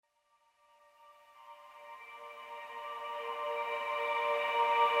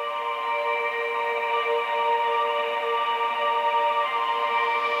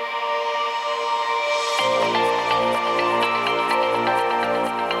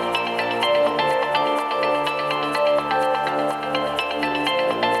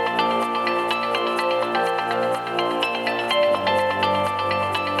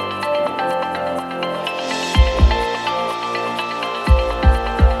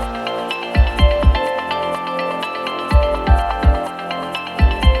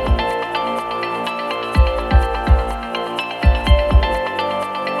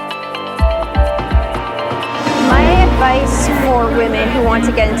want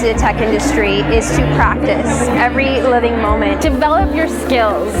to get into the tech industry is to practice every living moment. Develop your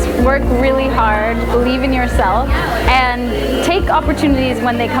skills, work really hard, believe in yourself, and take opportunities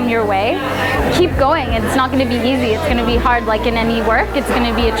when they come your way. Keep going. It's not going to be easy. It's going to be hard, like in any work. It's going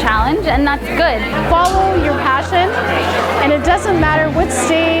to be a challenge, and that's good. Follow your passion, and it doesn't matter what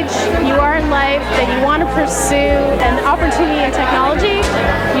stage you are in life that you want to pursue an opportunity in technology,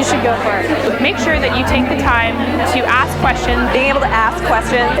 you should go for it. Make sure that you take the time to ask questions. Being able to ask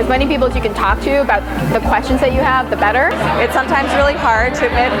questions, as many people as you can talk to about the questions that you have, the better. It's sometimes really hard to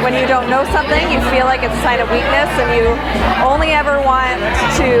admit when you don't know something, you feel like it's a sign of weakness, and you only ever want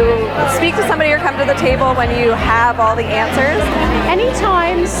to speak to somebody or come to the table when you have all the answers.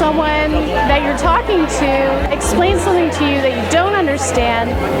 Anytime someone that you're talking to explains something to you that you don't understand,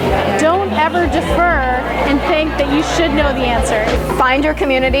 don't ever defer and think that you should know the answer. Find your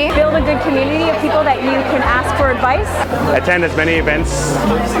community, build a good community of people that you can ask for advice. Attend as many events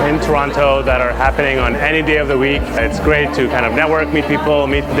in Toronto that are happening on any day of the week. It's great to kind of network, meet people,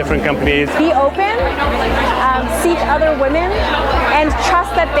 meet different companies. Be open, seek other women, and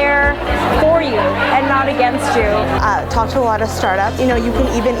trust that they're for you and not against you. Talk to a lot of startups. You know, you can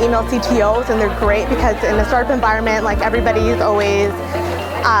even email CTOs, and they're great because in a startup environment, like, everybody's always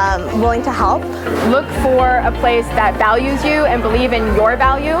willing to help. Look for a place that values you and believe in your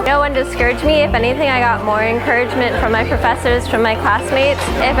value. No one discouraged me. If anything, I got more encouragement from my professors, from my classmates.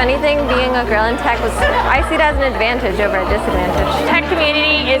 If anything, being a girl in tech I see it as an advantage over a disadvantage. Tech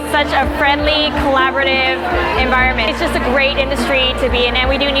community is such a friendly, collaborative environment. It's just a great industry to be in, and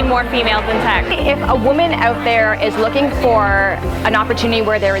we do need more females in tech. If a woman out there is looking for an opportunity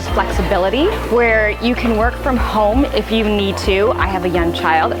where there is flexibility, where you can work from home if you need to, I have a young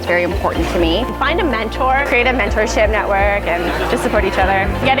child. It's very important to me. Find a mentor, create a mentorship network, and just support each other.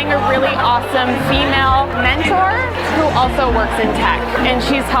 Getting a really awesome female mentor who also works in tech, and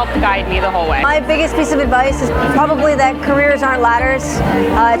she's helped guide me the whole way. My biggest piece of advice is probably that careers aren't ladders.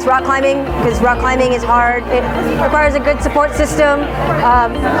 It's rock climbing, because rock climbing is hard. It requires a good support system.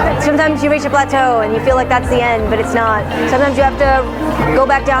 Sometimes you reach a plateau and you feel like that's the end, but it's not. Sometimes you have to go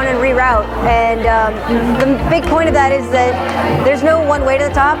back down and reroute. And the big point of that is that there's no one way to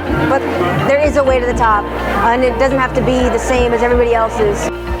the top, but there is a way to the top, and it doesn't have to be the same as everybody else's.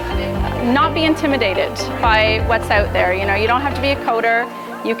 Not be intimidated by what's out there. You know, you don't have to be a coder.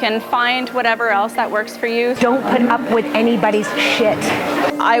 You can find whatever else that works for you. Don't put up with anybody's shit.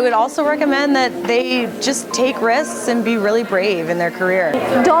 I would also recommend that they just take risks and be really brave in their career.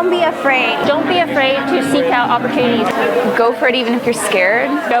 Don't be afraid. Don't be afraid to seek out opportunities. Go for it even if you're scared.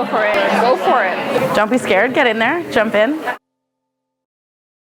 Go for it. Go for it. Don't be scared, get in there, jump in.